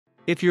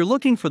If you're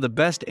looking for the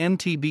best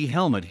MTB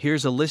helmet,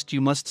 here's a list you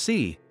must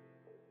see.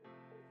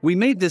 We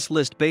made this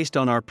list based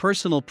on our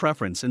personal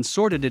preference and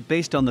sorted it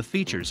based on the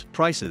features,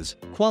 prices,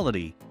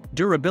 quality,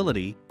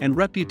 durability, and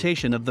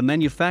reputation of the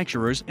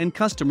manufacturers and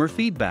customer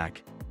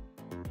feedback.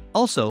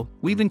 Also,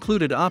 we've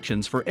included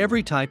options for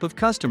every type of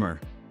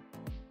customer.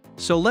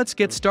 So let's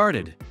get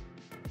started.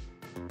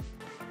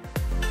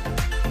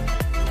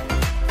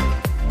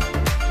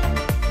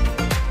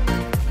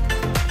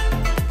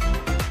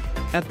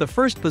 At the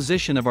first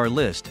position of our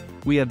list,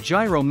 we have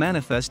Giro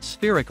Manifest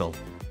Spherical.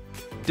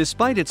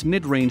 Despite its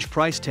mid-range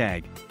price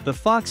tag, the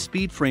Fox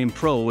Speedframe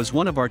Pro was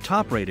one of our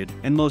top-rated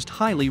and most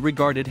highly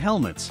regarded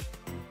helmets.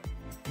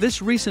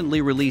 This recently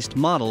released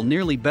model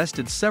nearly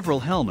bested several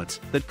helmets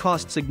that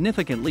cost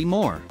significantly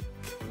more.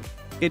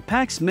 It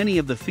packs many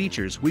of the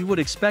features we would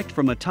expect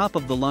from a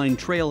top-of-the-line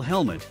trail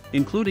helmet,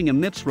 including a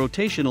MIPS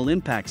rotational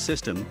impact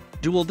system,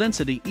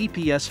 dual-density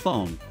EPS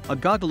foam, a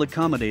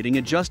goggle-accommodating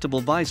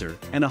adjustable visor,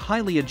 and a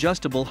highly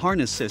adjustable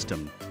harness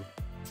system.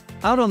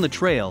 Out on the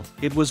trail,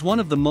 it was one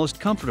of the most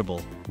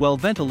comfortable,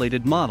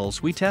 well-ventilated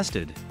models we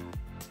tested.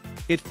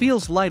 It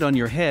feels light on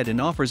your head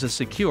and offers a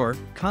secure,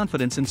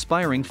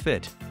 confidence-inspiring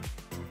fit.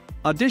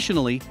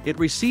 Additionally, it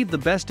received the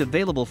best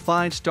available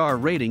 5-star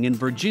rating in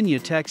Virginia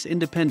Tech's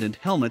independent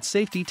helmet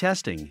safety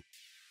testing.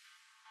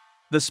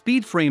 The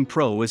Speedframe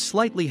Pro is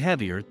slightly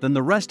heavier than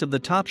the rest of the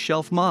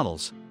top-shelf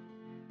models.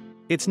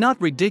 It's not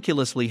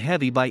ridiculously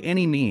heavy by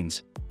any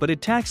means, but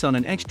it tacks on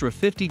an extra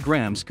 50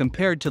 grams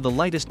compared to the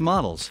lightest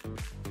models.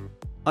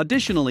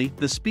 Additionally,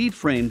 the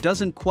Speedframe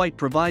doesn't quite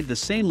provide the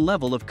same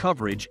level of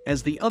coverage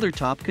as the other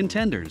top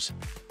contenders.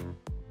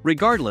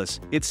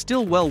 Regardless, it's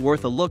still well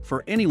worth a look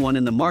for anyone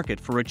in the market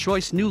for a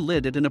choice new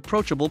lid at an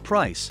approachable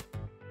price.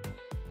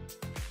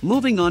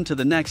 Moving on to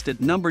the next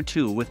at number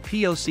 2 with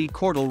POC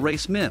Kortal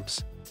Race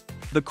MIPS.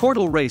 The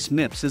Kortal Race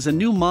MIPS is a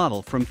new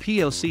model from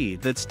POC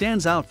that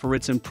stands out for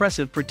its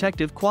impressive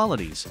protective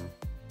qualities.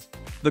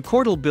 The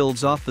Kortal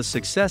builds off the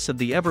success of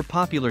the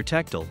ever-popular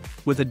Tectal,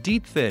 with a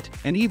deep fit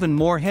and even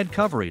more head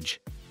coverage.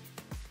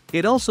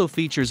 It also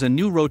features a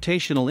new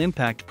rotational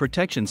impact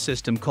protection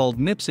system called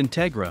MIPS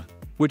Integra,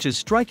 which is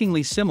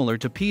strikingly similar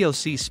to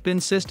POC's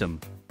spin system,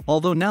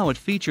 although now it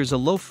features a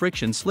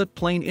low-friction slip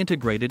plane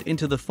integrated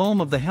into the foam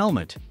of the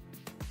helmet.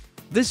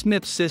 This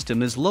MIPS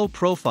system is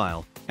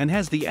low-profile and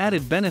has the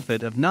added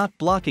benefit of not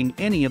blocking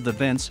any of the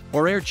vents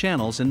or air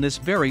channels in this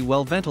very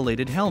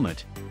well-ventilated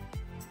helmet.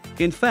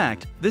 In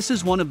fact, this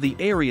is one of the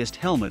airiest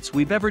helmets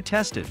we've ever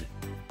tested.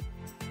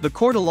 The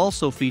Kortal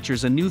also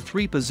features a new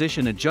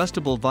 3-position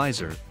adjustable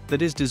visor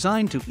that is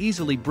designed to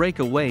easily break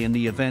away in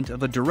the event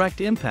of a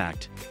direct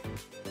impact.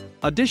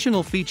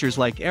 Additional features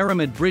like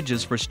aramid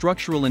bridges for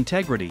structural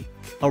integrity,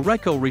 a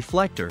RECO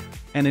reflector,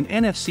 and an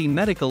NFC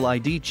medical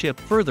ID chip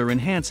further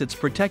enhance its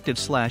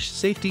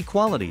protective/safety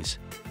qualities.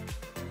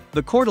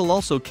 The Kortal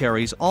also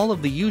carries all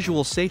of the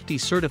usual safety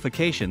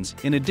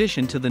certifications in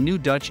addition to the new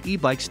Dutch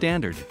e-bike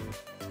standard.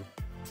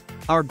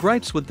 Our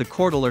gripes with the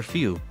Kortal are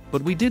few,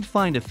 but we did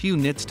find a few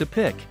nits to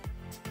pick.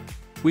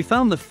 We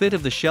found the fit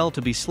of the shell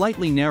to be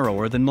slightly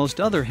narrower than most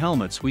other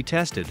helmets we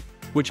tested,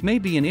 which may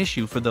be an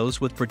issue for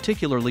those with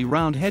particularly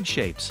round head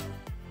shapes.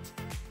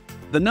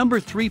 The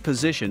number 3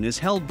 position is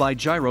held by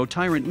Giro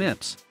Tyrant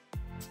MIPS.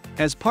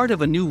 As part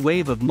of a new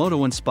wave of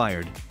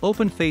moto-inspired,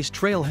 open-face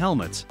trail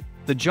helmets,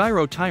 the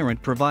Giro Tyrant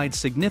provides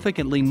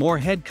significantly more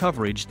head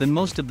coverage than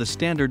most of the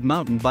standard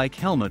mountain bike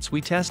helmets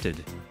we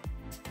tested.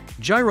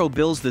 Giro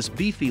bills this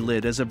beefy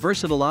lid as a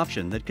versatile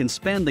option that can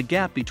span the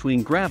gap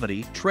between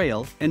gravity,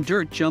 trail, and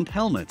dirt jump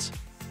helmets.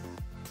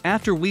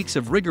 After weeks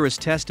of rigorous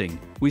testing,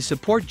 we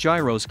support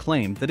Giro's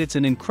claim that it's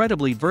an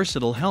incredibly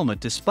versatile helmet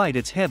despite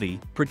its heavy,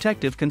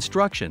 protective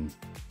construction.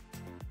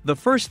 The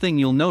first thing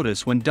you'll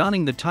notice when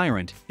donning the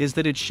Tyrant is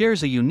that it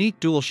shares a unique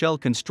dual-shell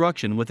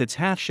construction with its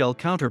half-shell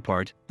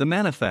counterpart, the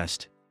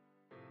Manifest.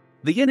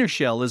 The inner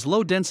shell is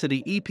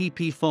low-density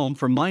EPP foam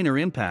for minor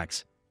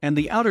impacts, and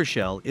the outer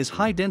shell is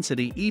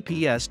high-density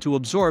EPS to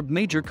absorb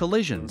major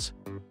collisions.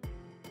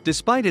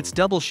 Despite its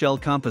double-shell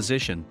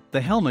composition,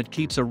 the helmet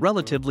keeps a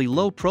relatively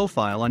low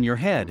profile on your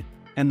head,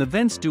 and the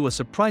vents do a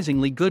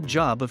surprisingly good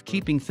job of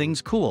keeping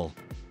things cool.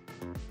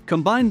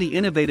 Combine the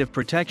innovative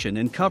protection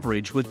and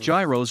coverage with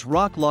Giro's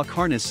Rock Lock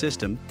harness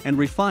system and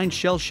refined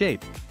shell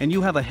shape, and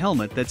you have a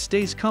helmet that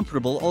stays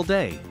comfortable all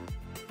day.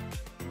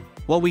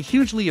 While we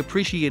hugely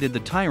appreciated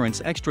the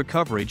Tyrant's extra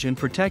coverage and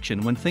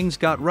protection when things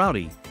got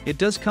rowdy, it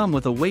does come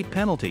with a weight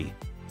penalty.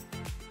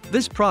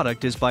 This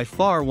product is by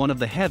far one of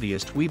the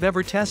heaviest we've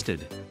ever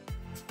tested.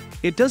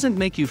 It doesn't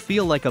make you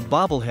feel like a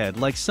bobblehead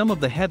like some of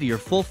the heavier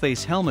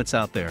full-face helmets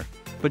out there,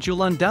 but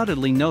you'll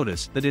undoubtedly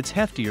notice that it's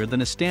heftier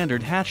than a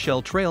standard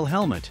half-shell trail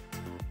helmet.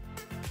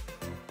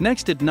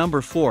 Next at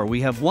number 4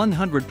 we have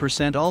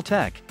 100%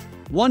 Altec.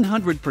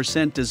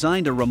 100%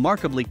 designed a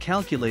remarkably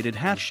calculated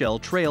half-shell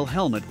trail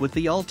helmet with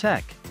the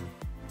Altec.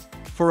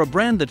 For a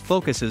brand that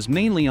focuses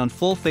mainly on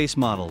full-face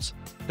models,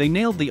 they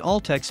nailed the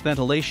Altec's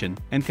ventilation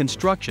and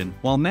construction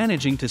while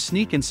managing to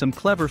sneak in some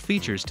clever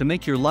features to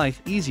make your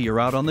life easier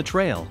out on the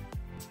trail.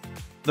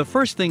 The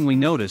first thing we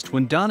noticed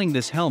when donning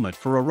this helmet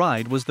for a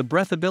ride was the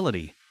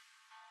breathability.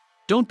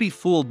 Don't be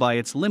fooled by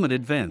its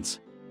limited vents.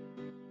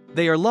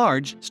 They are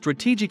large,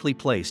 strategically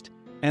placed,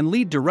 and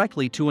lead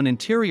directly to an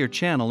interior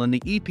channel in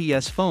the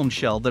EPS foam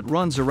shell that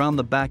runs around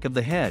the back of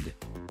the head.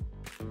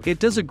 It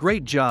does a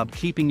great job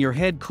keeping your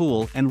head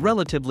cool and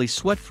relatively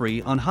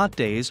sweat-free on hot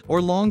days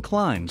or long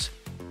climbs.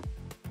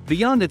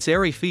 Beyond its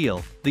airy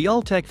feel, the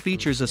Altec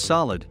features a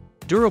solid,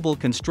 durable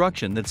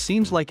construction that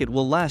seems like it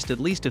will last at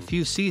least a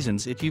few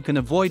seasons if you can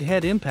avoid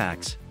head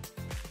impacts.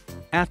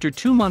 After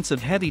 2 months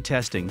of heavy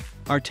testing,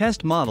 our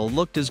test model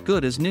looked as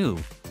good as new.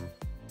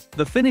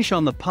 The finish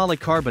on the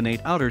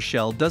polycarbonate outer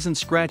shell doesn't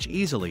scratch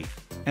easily,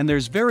 and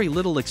there's very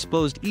little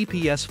exposed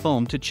EPS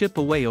foam to chip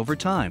away over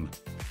time.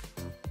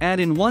 Add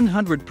in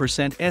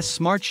 100%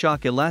 Smart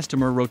Shock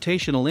elastomer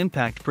rotational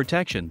impact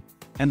protection,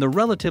 and the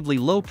relatively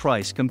low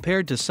price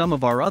compared to some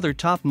of our other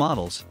top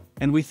models,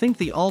 and we think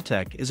the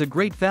Altec is a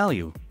great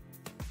value.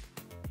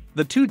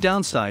 The two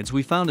downsides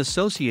we found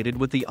associated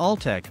with the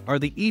Altec are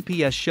the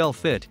EPS shell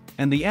fit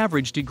and the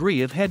average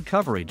degree of head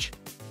coverage.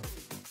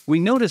 We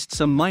noticed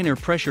some minor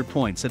pressure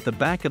points at the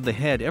back of the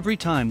head every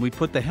time we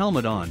put the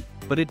helmet on,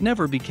 but it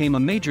never became a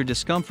major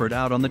discomfort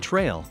out on the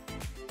trail.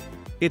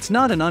 It's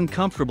not an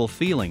uncomfortable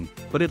feeling,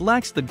 but it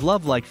lacks the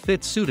glove-like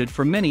fit suited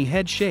for many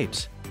head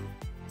shapes.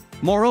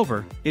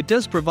 Moreover, it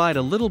does provide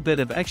a little bit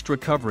of extra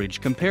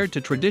coverage compared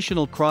to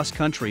traditional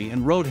cross-country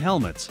and road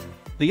helmets.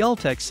 The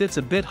Altec sits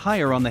a bit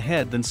higher on the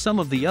head than some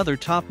of the other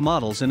top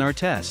models in our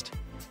test.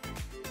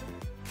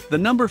 The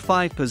number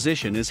 5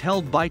 position is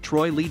held by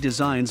Troy Lee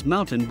Design's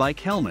mountain bike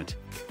helmet.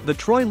 The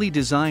Troy Lee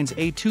Design's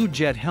A2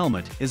 Jet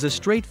helmet is a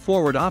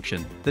straightforward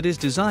option that is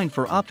designed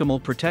for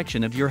optimal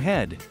protection of your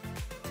head.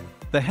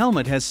 The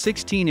helmet has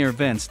 16 air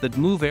vents that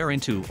move air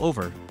into,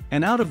 over,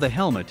 and out of the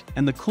helmet,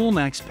 and the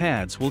CoolMax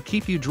pads will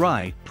keep you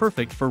dry,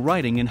 perfect for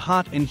riding in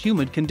hot and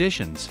humid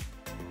conditions.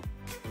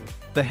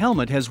 The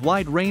helmet has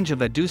wide range of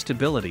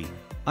adjustability.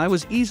 I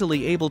was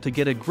easily able to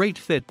get a great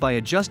fit by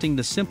adjusting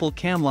the simple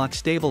camlock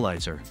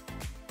stabilizer.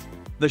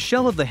 The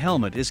shell of the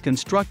helmet is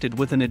constructed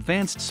with an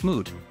advanced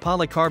smooth,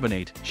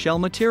 polycarbonate, shell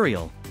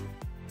material.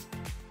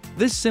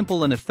 This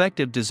simple and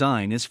effective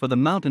design is for the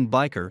mountain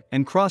biker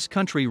and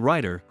cross-country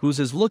rider who's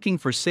is looking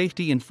for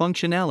safety and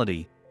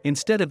functionality,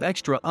 instead of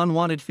extra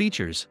unwanted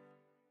features.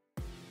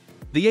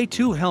 The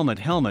A2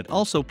 helmet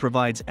also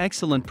provides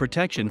excellent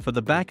protection for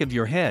the back of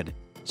your head,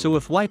 so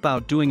if wipe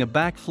out doing a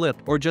backflip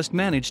or just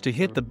manage to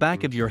hit the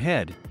back of your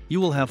head, you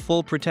will have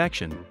full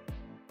protection.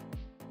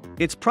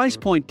 Its price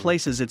point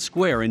places it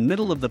square in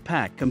middle of the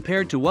pack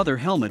compared to other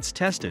helmets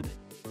tested.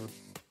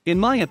 In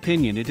my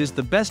opinion, it is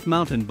the best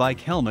mountain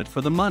bike helmet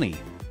for the money.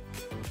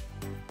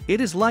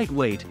 It is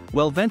lightweight,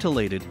 well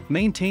ventilated,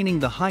 maintaining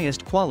the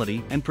highest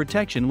quality and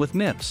protection with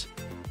MIPS.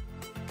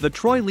 The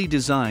Troy Lee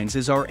Designs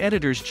is our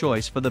editor's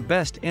choice for the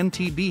best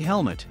MTB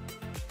helmet.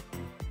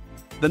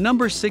 The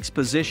number 6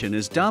 position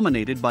is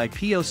dominated by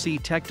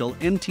POC Tectal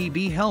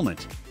MTB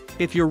Helmet.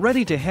 If you're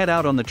ready to head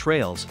out on the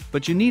trails,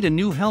 but you need a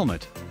new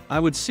helmet, I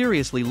would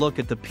seriously look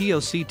at the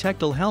POC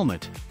Tectal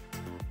helmet.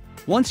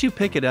 Once you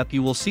pick it up,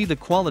 you will see the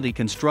quality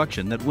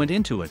construction that went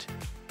into it.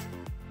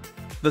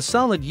 The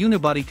solid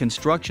unibody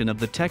construction of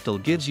the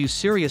Tectal gives you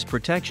serious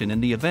protection in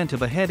the event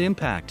of a head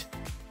impact.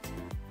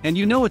 And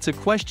you know it's a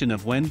question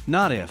of when,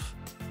 not if.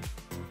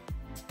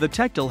 The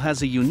Tectal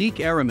has a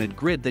unique aramid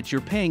grid that you're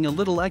paying a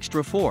little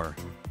extra for.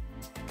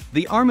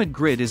 The armored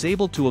grid is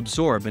able to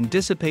absorb and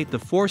dissipate the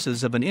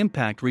forces of an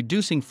impact,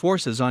 reducing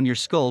forces on your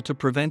skull to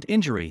prevent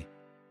injury.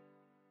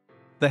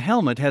 The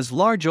helmet has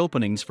large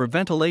openings for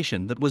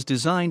ventilation that was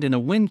designed in a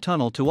wind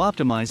tunnel to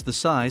optimize the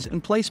size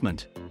and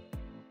placement.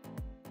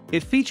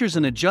 It features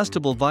an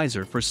adjustable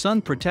visor for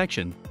sun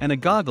protection and a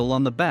goggle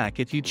on the back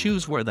if you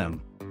choose wear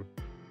them.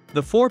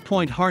 The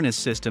 4-point harness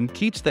system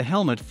keeps the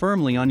helmet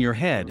firmly on your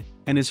head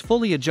and is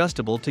fully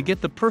adjustable to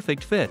get the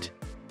perfect fit.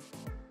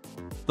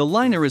 The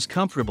liner is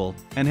comfortable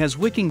and has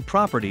wicking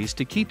properties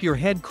to keep your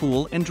head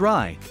cool and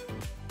dry.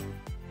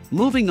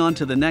 Moving on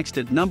to the next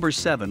at number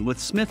 7 with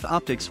Smith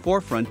Optics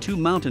Forefront 2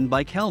 Mountain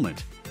Bike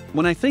Helmet.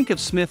 When I think of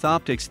Smith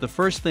Optics, the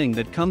first thing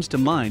that comes to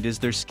mind is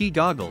their ski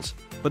goggles,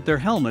 but their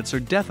helmets are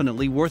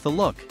definitely worth a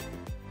look.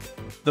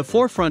 The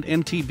Forefront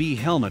MTB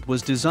helmet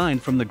was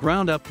designed from the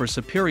ground up for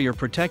superior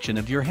protection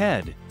of your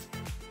head.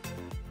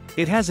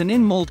 It has an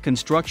in-mold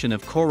construction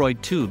of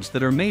choroid tubes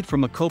that are made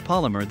from a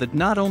copolymer that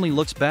not only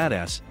looks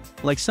badass,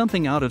 like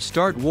something out of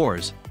Star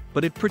Wars,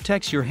 but it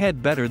protects your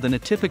head better than a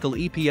typical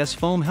EPS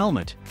foam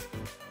helmet.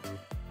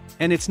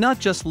 And it's not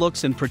just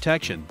looks and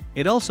protection,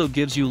 it also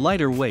gives you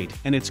lighter weight,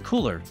 and it's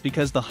cooler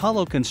because the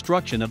hollow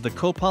construction of the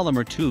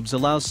copolymer tubes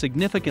allows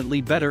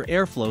significantly better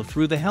airflow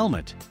through the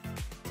helmet.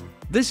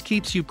 This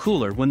keeps you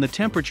cooler when the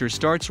temperature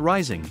starts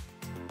rising.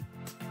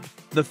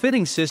 The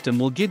fitting system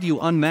will give you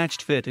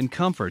unmatched fit and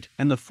comfort,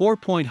 and the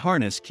 4-point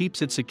harness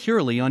keeps it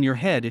securely on your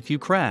head if you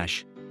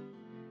crash.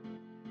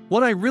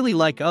 What I really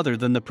like other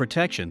than the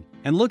protection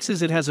and looks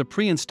is it has a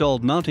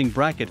pre-installed mounting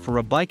bracket for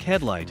a bike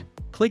headlight.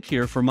 Click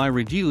here for my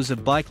reviews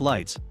of bike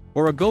lights,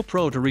 or a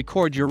GoPro to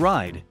record your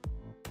ride.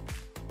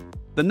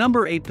 The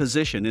number 8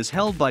 position is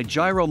held by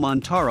Giro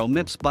Montaro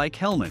MIPS bike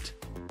helmet.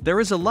 There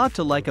is a lot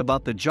to like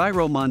about the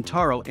Giro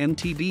Montaro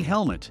MTB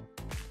helmet.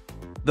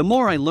 The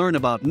more I learn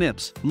about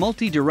MIPS,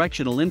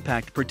 multi-directional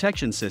impact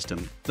protection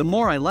system, the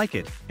more I like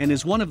it, and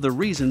is one of the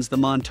reasons the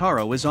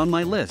Montaro is on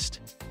my list.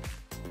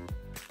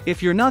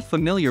 If you're not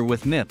familiar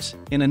with MIPS,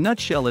 in a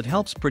nutshell it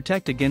helps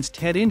protect against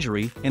head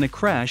injury in a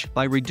crash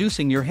by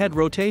reducing your head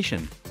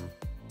rotation.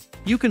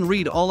 You can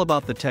read all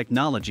about the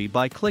technology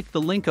by click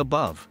the link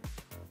above.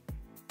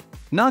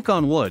 Knock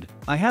on wood,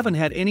 I haven't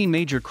had any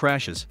major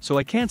crashes, so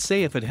I can't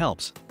say if it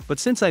helps, but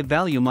since I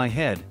value my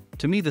head,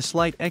 to me the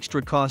slight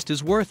extra cost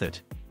is worth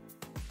it.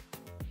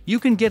 You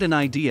can get an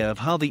idea of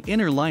how the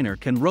inner liner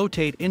can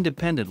rotate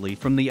independently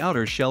from the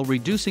outer shell,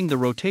 reducing the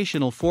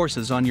rotational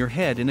forces on your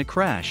head in a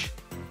crash.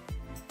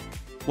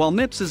 While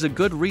MIPS is a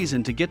good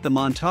reason to get the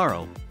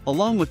Montaro,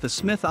 along with the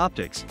Smith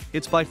optics,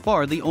 it's by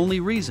far the only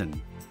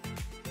reason.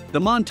 The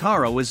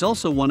Montaro is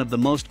also one of the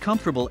most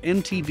comfortable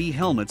MTB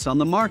helmets on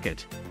the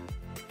market.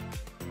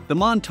 The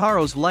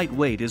Montaro's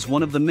lightweight is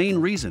one of the main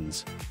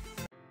reasons.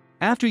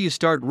 After you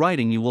start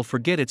riding you will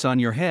forget it's on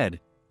your head,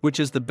 which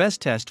is the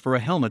best test for a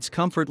helmet's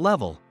comfort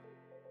level.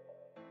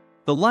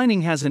 The lining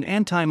has an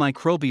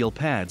antimicrobial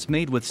pads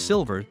made with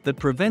silver that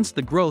prevents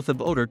the growth of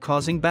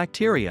odor-causing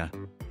bacteria.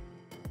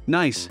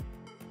 Nice.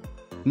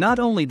 Not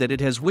only that,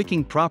 it has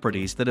wicking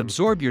properties that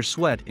absorb your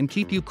sweat and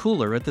keep you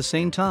cooler at the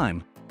same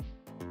time.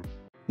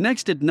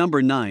 Next at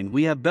number 9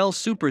 we have Bell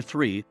Super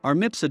 3, our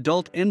MIPS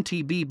Adult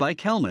MTB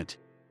bike helmet.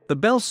 The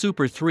Bell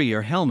Super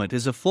 3 helmet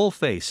is a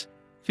full-face,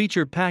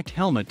 feature-packed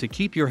helmet to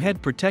keep your head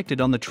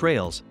protected on the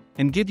trails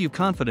and give you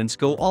confidence.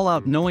 Go all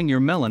out knowing your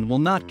melon will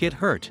not get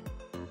hurt.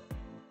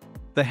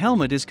 The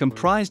helmet is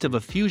comprised of a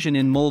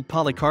fusion-in-mold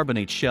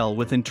polycarbonate shell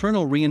with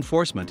internal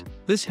reinforcement.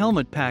 This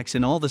helmet packs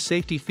in all the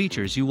safety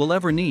features you will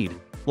ever need,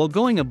 while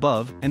going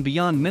above and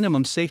beyond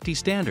minimum safety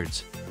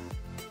standards.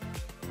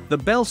 The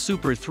Bell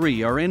Super 3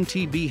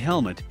 MTB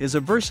helmet is a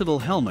versatile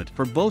helmet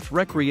for both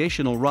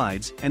recreational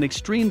rides and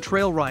extreme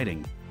trail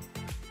riding.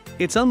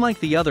 It's unlike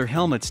the other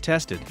helmets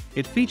tested.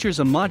 It features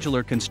a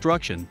modular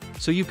construction,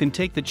 so you can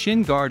take the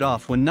chin guard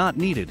off when not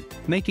needed,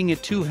 making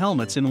it 2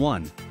 helmets in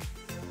one.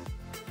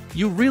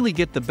 You really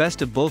get the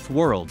best of both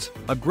worlds,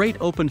 a great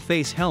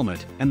open-face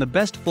helmet and the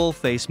best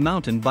full-face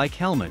mountain bike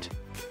helmet.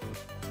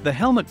 The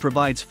helmet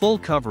provides full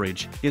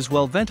coverage, is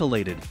well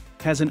ventilated,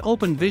 has an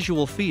open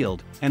visual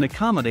field, and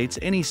accommodates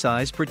any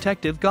size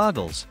protective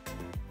goggles.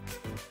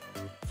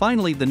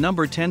 Finally, the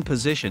number 10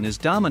 position is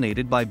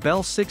dominated by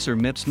Bell Sixer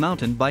MIPS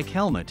mountain bike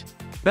helmet.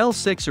 Bell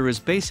Sixer is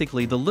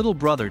basically the little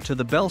brother to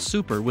the Bell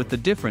Super, with the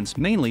difference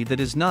mainly that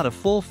is not a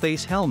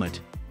full-face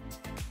helmet.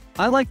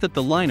 I like that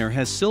the liner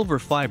has silver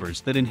fibers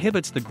that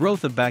inhibits the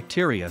growth of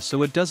bacteria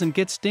so it doesn't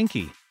get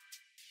stinky.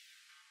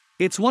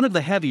 It's one of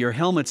the heavier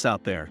helmets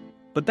out there,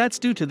 but that's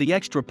due to the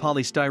extra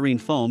polystyrene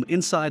foam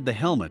inside the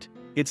helmet.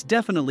 It's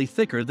definitely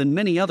thicker than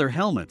many other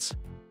helmets.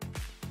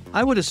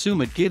 I would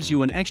assume it gives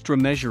you an extra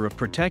measure of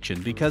protection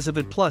because of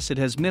it, plus it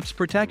has MIPS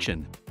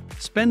protection.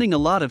 Spending a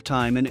lot of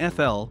time in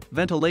FL,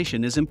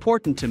 ventilation is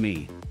important to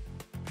me.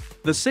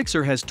 The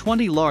Sixer has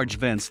 20 large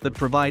vents that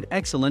provide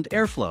excellent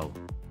airflow.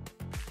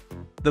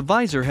 The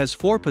visor has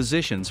 4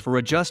 positions for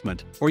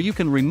adjustment, or you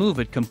can remove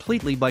it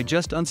completely by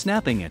just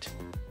unsnapping it.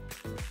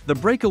 The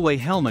breakaway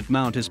helmet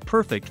mount is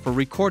perfect for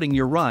recording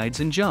your rides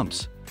and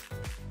jumps.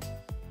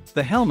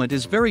 The helmet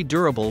is very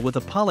durable with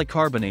a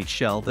polycarbonate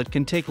shell that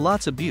can take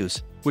lots of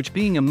abuse, which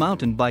being a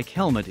mountain bike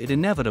helmet it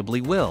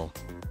inevitably will.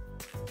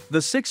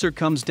 The Sixer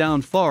comes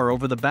down far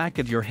over the back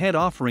of your head,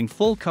 offering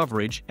full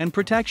coverage and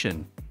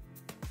protection.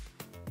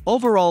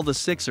 Overall, the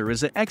Sixer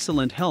is an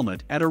excellent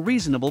helmet at a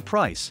reasonable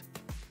price.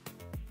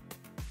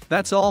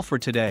 That's all for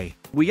today.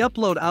 We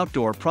upload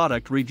outdoor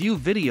product review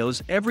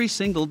videos every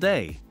single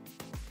day.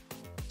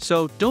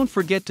 So don't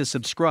forget to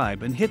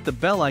subscribe and hit the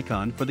bell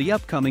icon for the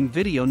upcoming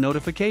video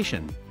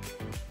notification.